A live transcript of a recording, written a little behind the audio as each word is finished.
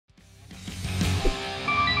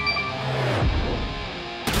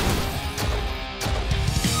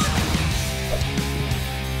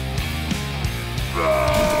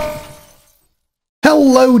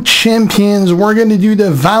Hello champions, we're going to do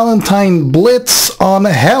the Valentine Blitz on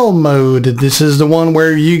Hell mode. This is the one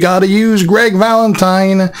where you got to use Greg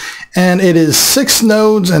Valentine, and it is 6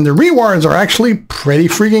 nodes, and the rewards are actually pretty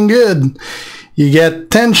freaking good. You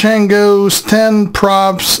get 10 Shangos, 10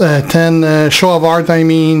 props, 10 show of art, 3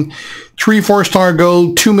 4-star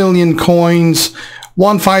gold, 2 million coins,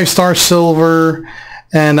 1 5-star silver,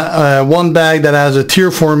 and 1 bag that has a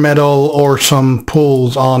tier 4 medal or some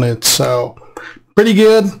pulls on it. So pretty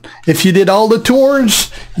good. If you did all the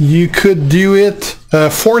tours, you could do it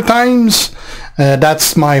 4 times.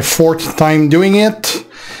 That's my 4th time doing it,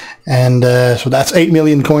 and so that's 8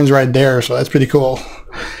 million coins right there, so that's pretty cool.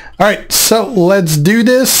 Alright, so let's do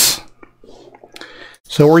this.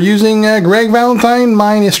 So we're using Greg Valentine.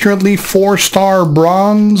 Mine is currently 4-star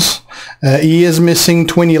bronze. He is missing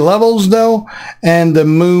 20 levels though, and the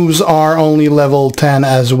moves are only level 10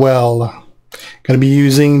 as well. Going to be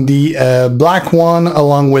using the black one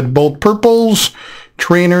along with both purples.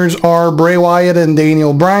 Trainers are Bray Wyatt and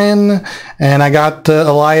Daniel Bryan, and I got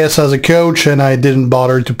Elias as a coach, and I didn't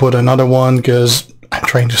bother to put another one because I'm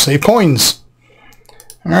trying to save coins.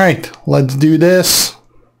 Alright, let's do this.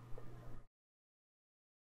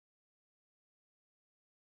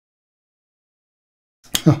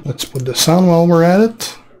 Let's put this on while we're at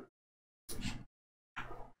it.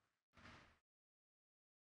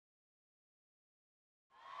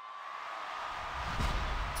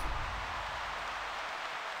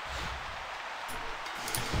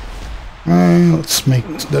 Alright, let's make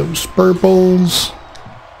those purples.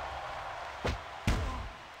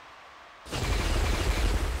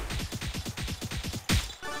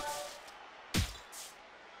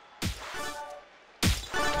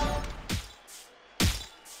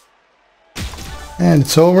 And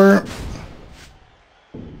it's over.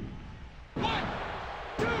 1,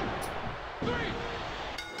 2, 3.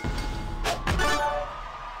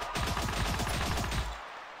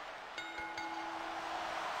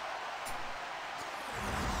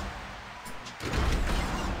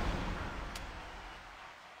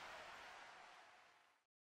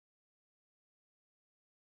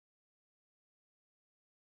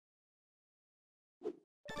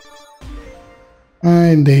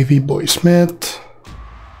 Alright, Davey Boy Smith.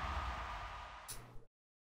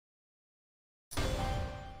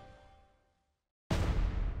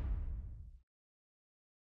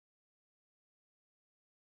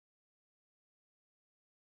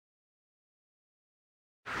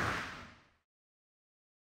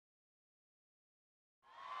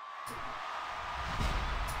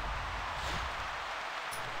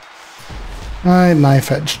 Alright,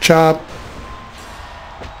 Knife Edge Chop.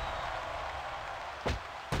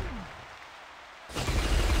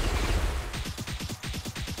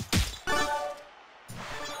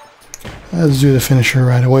 Let's do the finisher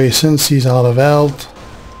right away since he's out of health.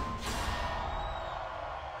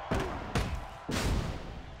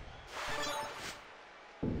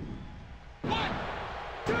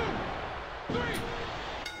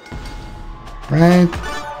 Right.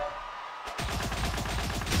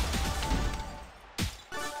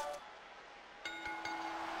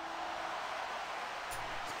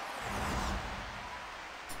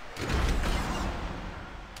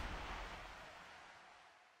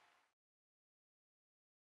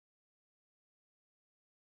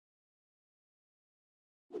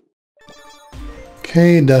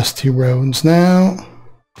 Okay, Dusty Rhodes now.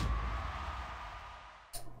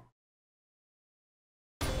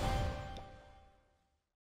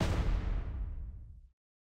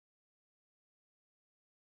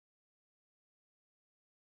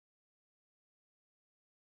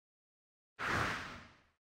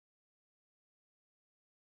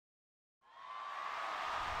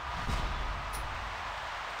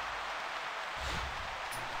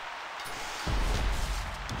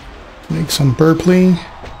 Make some purply.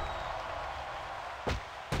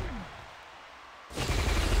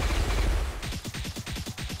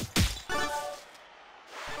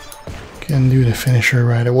 Can do the finisher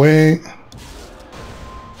right away.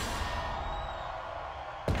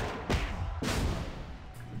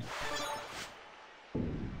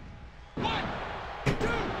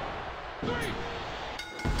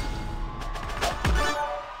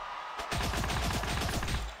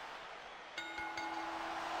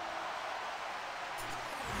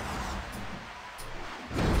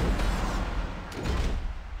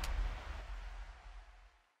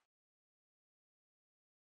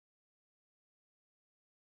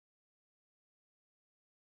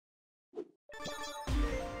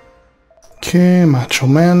 Okay, Macho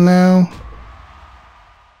Man now.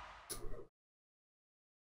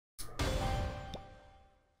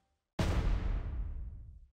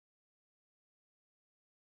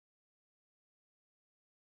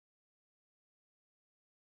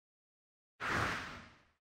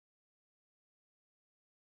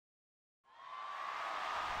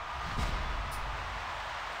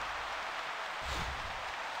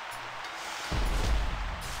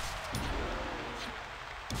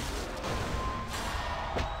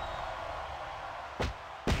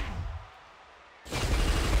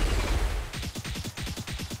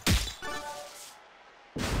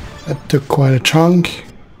 That took quite a chunk.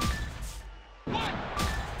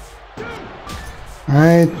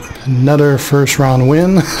 Alright, another first round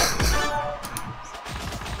win.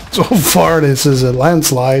 So far this is a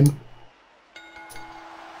landslide.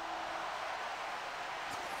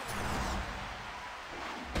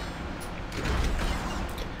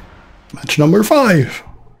 Match number 5.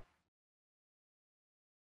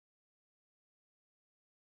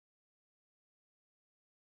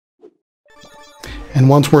 And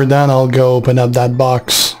once we're done, I'll go open up that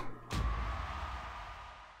box.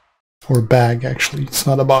 Or bag, actually. It's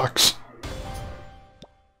not a box.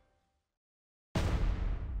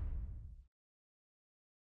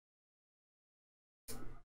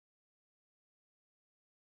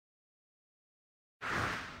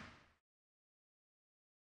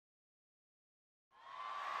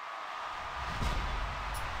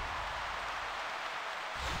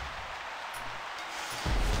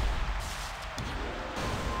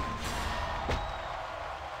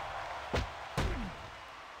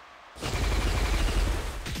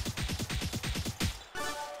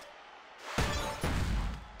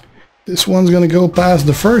 This one's gonna go past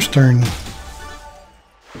the first turn.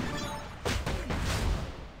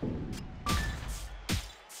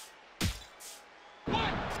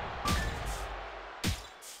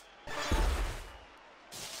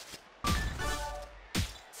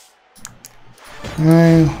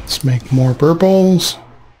 Alright, let's make more purples.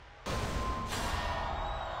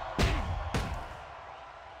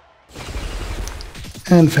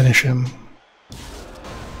 And finish him.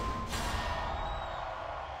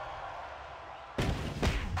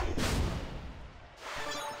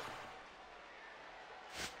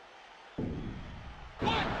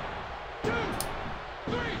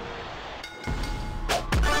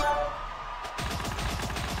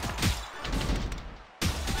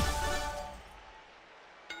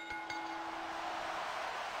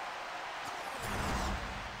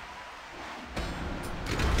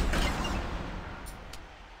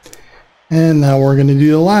 And now we're going to do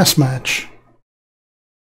the last match.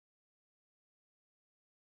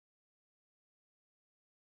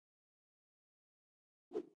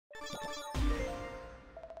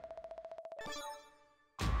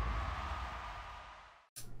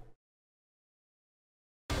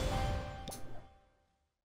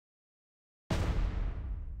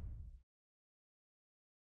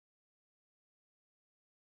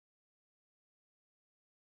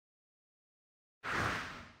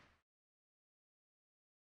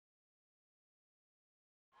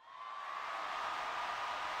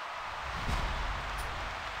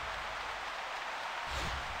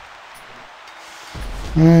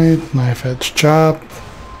 Alright, knife edge chop.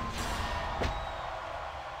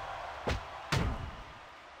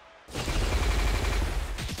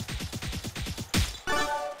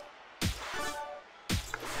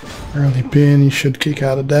 Early pin, he should kick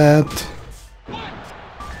out of that.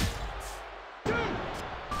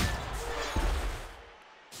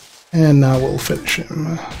 And now we'll finish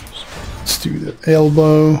him. Let's do the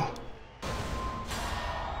elbow.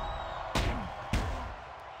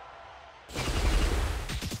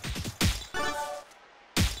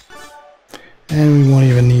 And we won't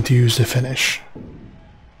even need to use the finish.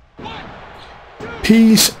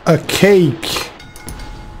 Piece of cake.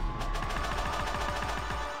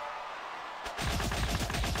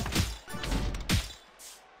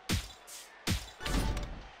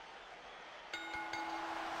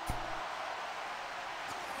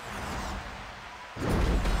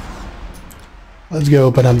 Let's go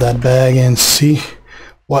open up that bag and see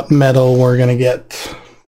what medal we're gonna get.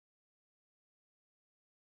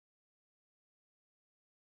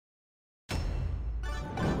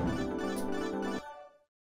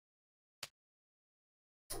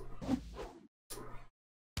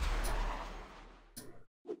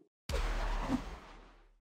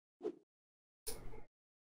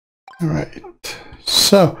 Alright,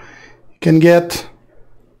 so you can get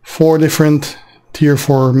 4 different tier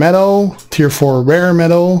 4 medal, tier 4 rare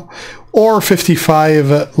medal, or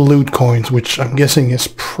 55 loot coins, which I'm guessing is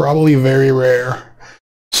probably very rare.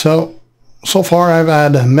 So far I've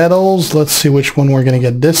had medals. Let's see which one we're going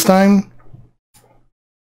to get this time.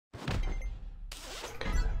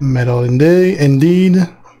 Medal indeed.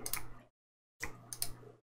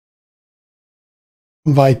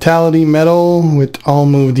 Vitality medal with all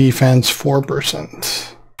move defense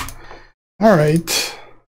 4%. Alright.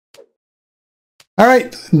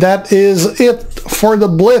 Alright, that is it for the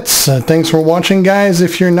Blitz. Thanks for watching, guys.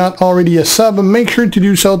 If you're not already a sub, make sure to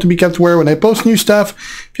do so to be kept aware when I post new stuff.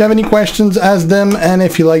 If you have any questions, ask them. And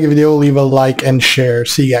if you like the video, leave a like and share.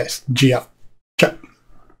 See you guys. G out.